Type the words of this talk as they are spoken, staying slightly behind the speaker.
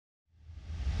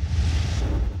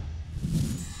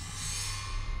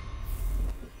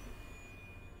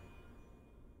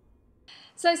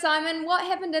So Simon, what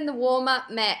happened in the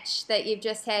warm-up match that you've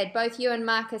just had? Both you and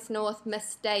Marcus North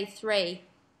missed day 3.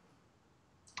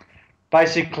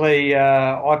 Basically,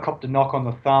 I copped a knock on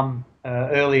the thumb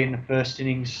early in the first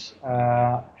innings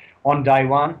on day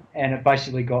 1, and it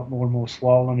basically got more and more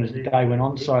swollen as the day went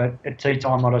on. So at tea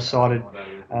time, I decided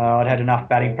I'd had enough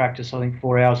batting practice. I think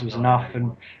 4 hours was enough,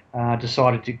 and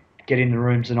decided to get in the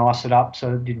rooms and ice it up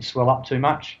so it didn't swell up too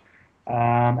much.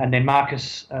 And then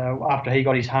Marcus, after he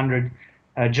got his 100,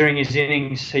 during his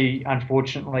innings, he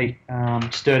unfortunately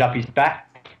stirred up his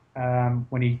back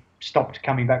when he stopped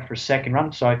coming back for a second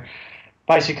run. So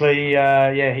basically, he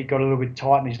got a little bit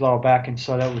tight in his lower back, and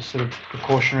so that was sort of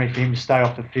precautionary for him to stay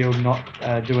off the field and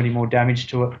not do any more damage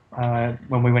to it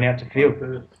when we went out to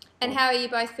field. And how are you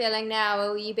both feeling now?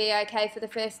 Will you be okay for the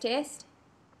first test?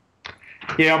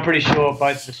 Yeah, I'm pretty sure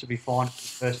both of us will be fine for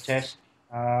the first test.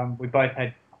 We both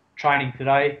had training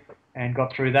today and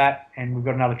got through that, and we've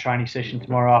got another training session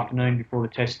tomorrow afternoon before the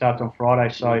test starts on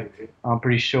Friday, so I'm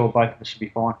pretty sure both of us will be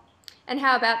fine. And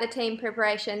how about the team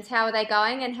preparations? How are they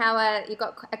going? And you've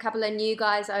got a couple of new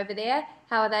guys over there.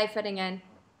 How are they fitting in?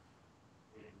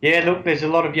 Yeah, look, there's a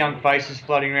lot of young faces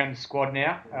floating around the squad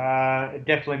now. It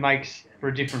definitely makes for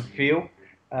a different feel.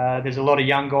 There's a lot of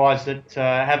young guys that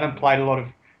haven't played a lot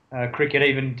of cricket,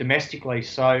 even domestically.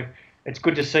 So it's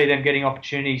good to see them getting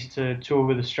opportunities to tour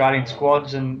with Australian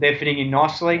squads, and they're fitting in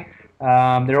nicely.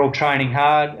 They're all training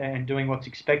hard and doing what's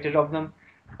expected of them.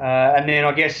 And then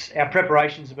I guess our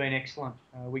preparations have been excellent.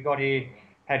 We got here,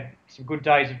 had some good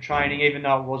days of training, even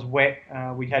though it was wet.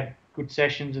 We had good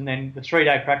sessions, and then the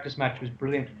 3-day practice match was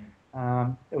brilliant.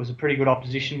 It was a pretty good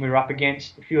opposition we were up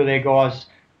against. A few of their guys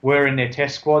were in their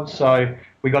test squad, so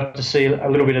we got to see a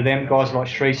little bit of them, guys like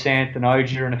Srisanth and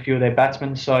Oja and a few of their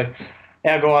batsmen. So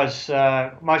our guys,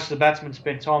 most of the batsmen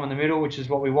spent time in the middle, which is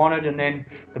what we wanted, and then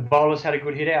the bowlers had a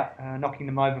good hit out, knocking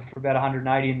them over for about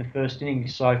 180 in the first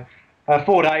innings. So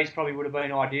 4 days probably would have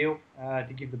been ideal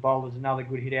to give the bowlers another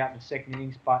good hit out in the second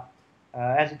innings, but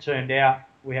as it turned out,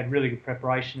 we had really good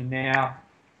preparation, and now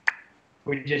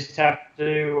we just have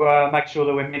to make sure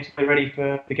that we're mentally ready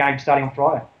for the game starting on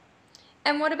Friday.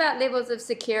 And what about levels of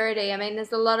security? I mean,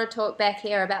 there's a lot of talk back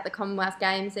here about the Commonwealth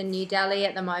Games in New Delhi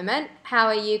at the moment. How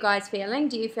are you guys feeling?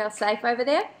 Do you feel safe over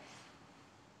there?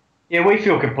 Yeah, we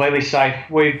feel completely safe.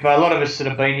 A lot of us that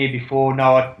have been here before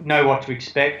know what to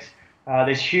expect.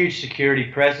 There's huge security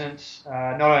presence,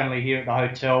 not only here at the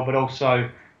hotel, but also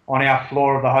on our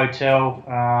floor of the hotel,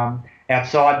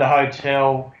 outside the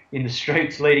hotel, in the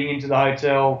streets leading into the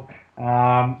hotel.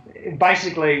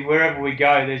 Basically, wherever we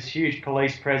go, there's huge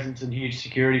police presence and huge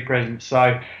security presence.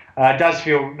 So it does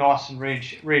feel nice and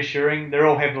reassuring. They're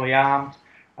all heavily armed.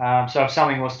 So if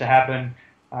something was to happen,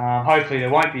 hopefully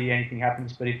there won't be anything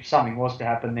happens, but if something was to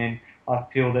happen, then I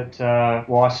feel that,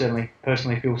 I certainly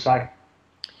personally feel safe.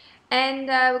 And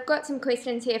we've got some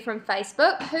questions here from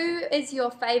Facebook. Who is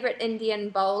your favourite Indian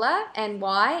bowler and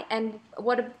why? And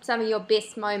what are some of your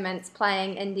best moments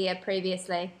playing India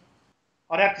previously?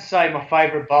 I'd have to say my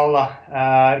favourite bowler,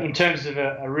 in terms of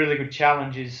a really good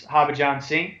challenge, is Harbhajan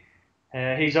Singh.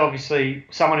 He's obviously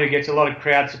someone who gets a lot of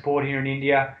crowd support here in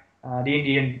India. The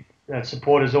Indian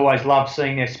supporters always love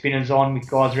seeing their spinners on with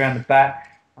guys around the bat.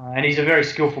 And he's a very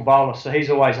skillful bowler, so he's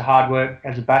always a hard work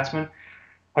as a batsman.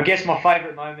 I guess my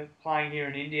favourite moment playing here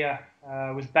in India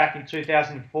was back in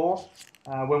 2004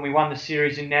 when we won the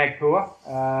series in Nagpur.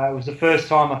 It was the first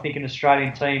time I think an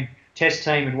Australian test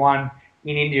team had won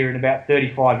in India in about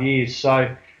 35 years.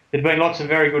 So there'd been lots of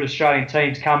very good Australian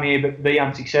teams come here but be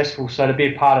unsuccessful. So to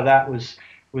be a part of that was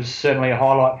certainly a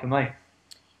highlight for me.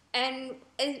 And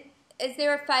is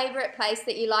there a favourite place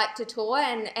that you like to tour,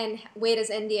 and where does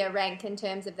India rank in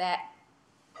terms of that?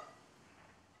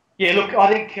 Yeah, look,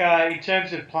 I think in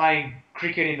terms of playing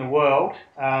cricket in the world,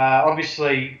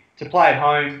 obviously to play at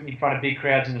home in front of big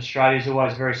crowds in Australia is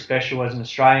always very special as an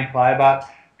Australian player. But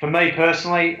for me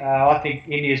personally, I think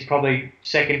India is probably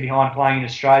second behind playing in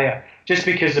Australia, just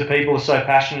because the people are so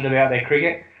passionate about their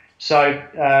cricket. So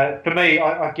for me,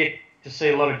 I get to see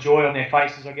a lot of joy on their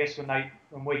faces, I guess,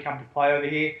 when we come to play over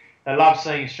here. They love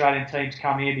seeing Australian teams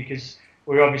come here because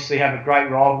we obviously have a great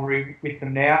rivalry with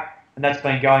them now, and that's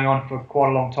been going on for quite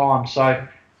a long time. So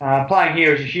playing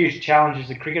here is a huge challenge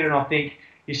as a cricketer, and I think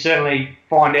you certainly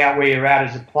find out where you're at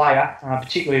as a player,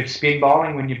 particularly of spin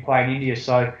bowling, when you play in India.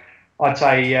 So I'd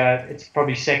say it's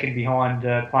probably second behind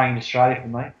playing in Australia for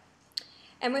me.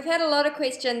 And we've had a lot of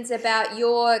questions about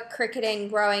your cricketing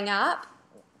growing up.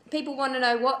 People want to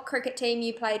know what cricket team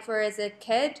you played for as a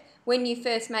kid, when you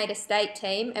first made a state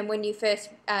team, and when you first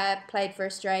played for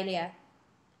Australia.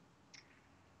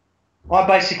 I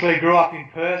basically grew up in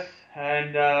Perth,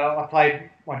 and I played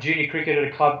my junior cricket at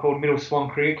a club called Middle Swan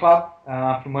Cricket Club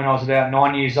from when I was about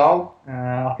 9 years old.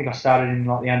 I think I started in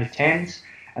like the under 10s,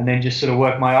 and then just sort of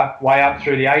worked my way up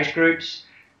through the age groups.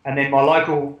 And then my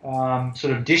local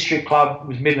sort of district club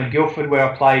was Midland Guildford, where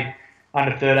I played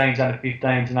under 13s, under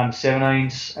 15s, and under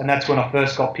 17s, and that's when I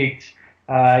first got picked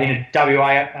in a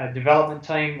WA development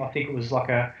team. I think it was like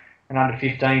an under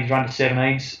 15s or under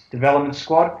 17s development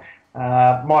squad.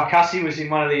 Mike Hussey was in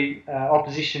one of the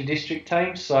opposition district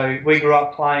teams, so we grew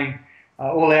up playing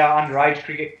all our underage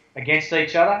cricket against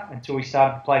each other until we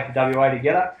started to play for WA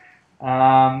together,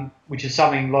 which is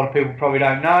something a lot of people probably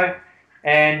don't know.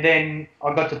 And then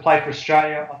I got to play for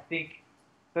Australia. I think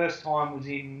first time was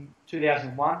in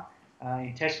 2001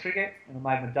 in Test cricket, and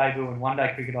I made my debut in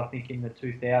one-day cricket, I think, in the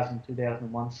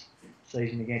 2000-2001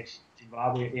 season against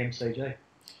Zimbabwe at the MCG.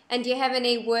 And do you have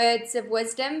any words of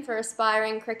wisdom for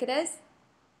aspiring cricketers?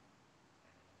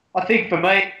 I think for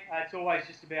me, it's always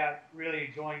just about really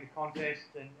enjoying the contest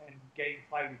and getting to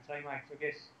play with your teammates. I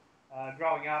guess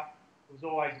growing up, it was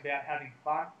always about having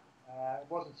fun. It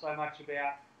wasn't so much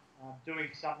about doing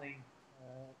something.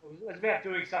 It was about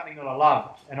doing something that I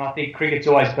loved, and I think cricket's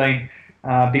always been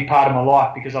a big part of my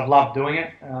life because I've loved doing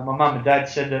it. My mum and dad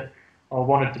said that I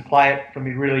wanted to play it from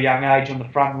a really young age on the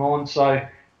front lawn, so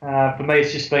for me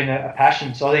it's just been a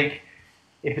passion. So I think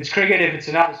if it's cricket, if it's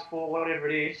another sport, whatever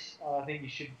it is, I think you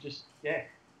should just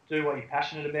do what you're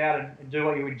passionate about and do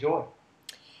what you enjoy.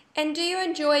 And do you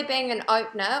enjoy being an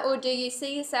opener, or do you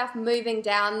see yourself moving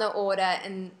down the order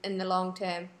in the long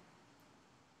term?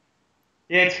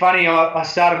 Yeah, it's funny. I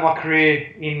started my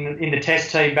career in the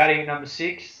Test team batting at number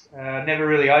 6. Never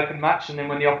really opened much, and then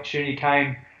when the opportunity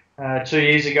came 2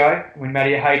 years ago, when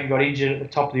Matty Hayden got injured at the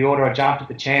top of the order, I jumped at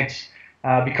the chance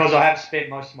because I have spent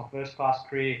most of my first class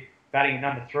career batting at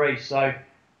number 3. So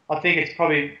I think it's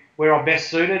probably where I'm best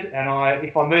suited, and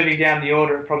if I'm moving down the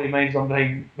order, it probably means I'm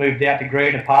being moved out to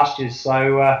greener pastures.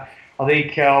 So I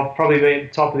think I'll probably be at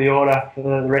the top of the order for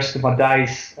the rest of my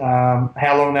days.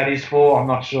 How long that is for, I'm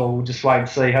not sure. We'll just wait and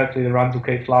see. Hopefully the runs will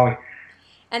keep flowing.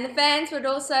 And the fans would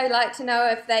also like to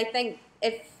know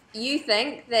if you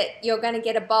think that you're going to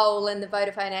get a bowl in the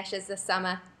Vodafone Ashes this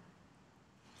summer.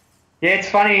 Yeah, it's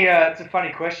funny. It's a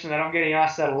funny question that I'm getting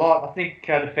asked that a lot. I think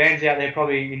the fans out there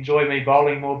probably enjoy me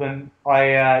bowling more than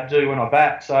I do when I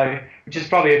bat. So, which is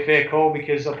probably a fair call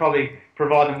because I probably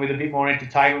provide them with a bit more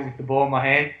entertainment with the ball in my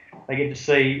hand. They get to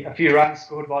see a few runs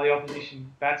scored by the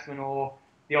opposition batsman or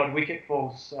the odd wicket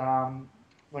falls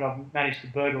when I've managed to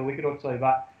burgle a wicket or two.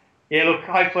 But yeah, look,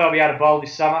 hopefully I'll be able to bowl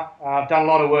this summer. I've done a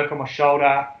lot of work on my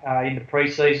shoulder in the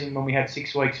pre-season when we had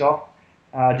 6 weeks off.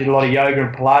 Did a lot of yoga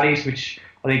and Pilates, which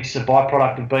I think it's a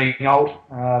byproduct of being old.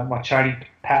 My training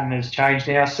pattern has changed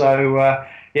now. So,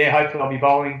 hopefully I'll be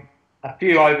bowling a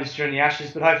few overs during the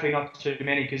Ashes, but hopefully not too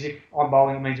many, because if I'm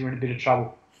bowling, it means we're in a bit of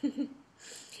trouble.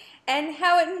 And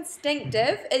how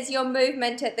instinctive is your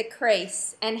movement at the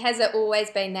crease, and has it always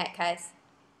been that case?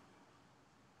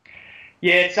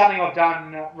 Yeah, it's something I've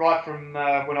done right from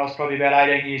when I was probably about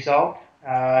 18 years old.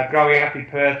 Growing up in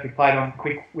Perth, we played on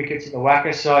quick wickets at the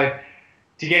Wacker, so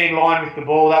to get in line with the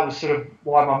ball, that was sort of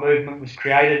why my movement was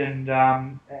created,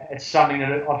 and it's something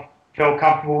that I felt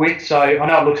comfortable with. So I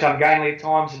know it looks ungainly at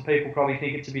times, and people probably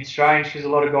think it's a bit strange because a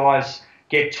lot of guys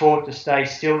get taught to stay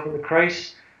still at the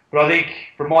crease. But I think,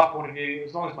 from my point of view,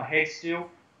 as long as my head's still,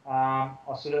 and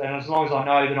as long as I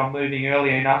know that I'm moving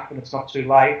early enough and it's not too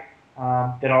late,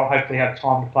 then I'll hopefully have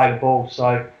time to play the ball.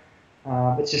 So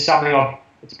it's just something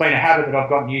it's been a habit that I've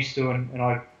gotten used to, and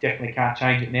I definitely can't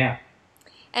change it now.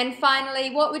 And finally,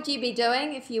 what would you be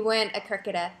doing if you weren't a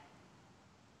cricketer?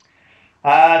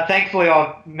 Thankfully,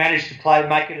 I've managed to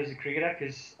make it as a cricketer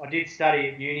because I did study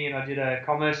at uni and I did a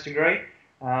commerce degree,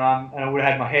 and I would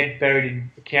have had my head buried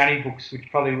in accounting books, which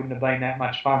probably wouldn't have been that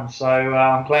much fun. So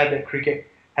I'm glad that cricket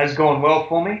has gone well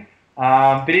for me.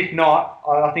 But if not,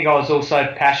 I think I was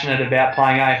also passionate about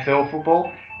playing AFL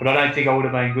football, but I don't think I would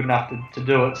have been good enough to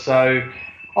do it. So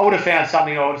I would have found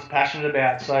something I was passionate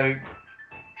about. So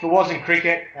if it wasn't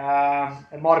cricket,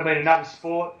 it might have been another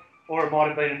sport, or it might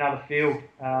have been another field.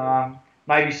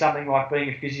 Maybe something like being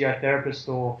a physiotherapist,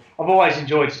 or I've always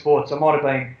enjoyed sports. I might have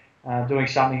been doing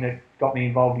something that got me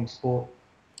involved in sport.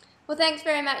 Well, thanks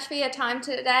very much for your time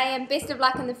today, and best of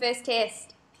luck in the first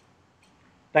test.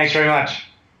 Thanks very much.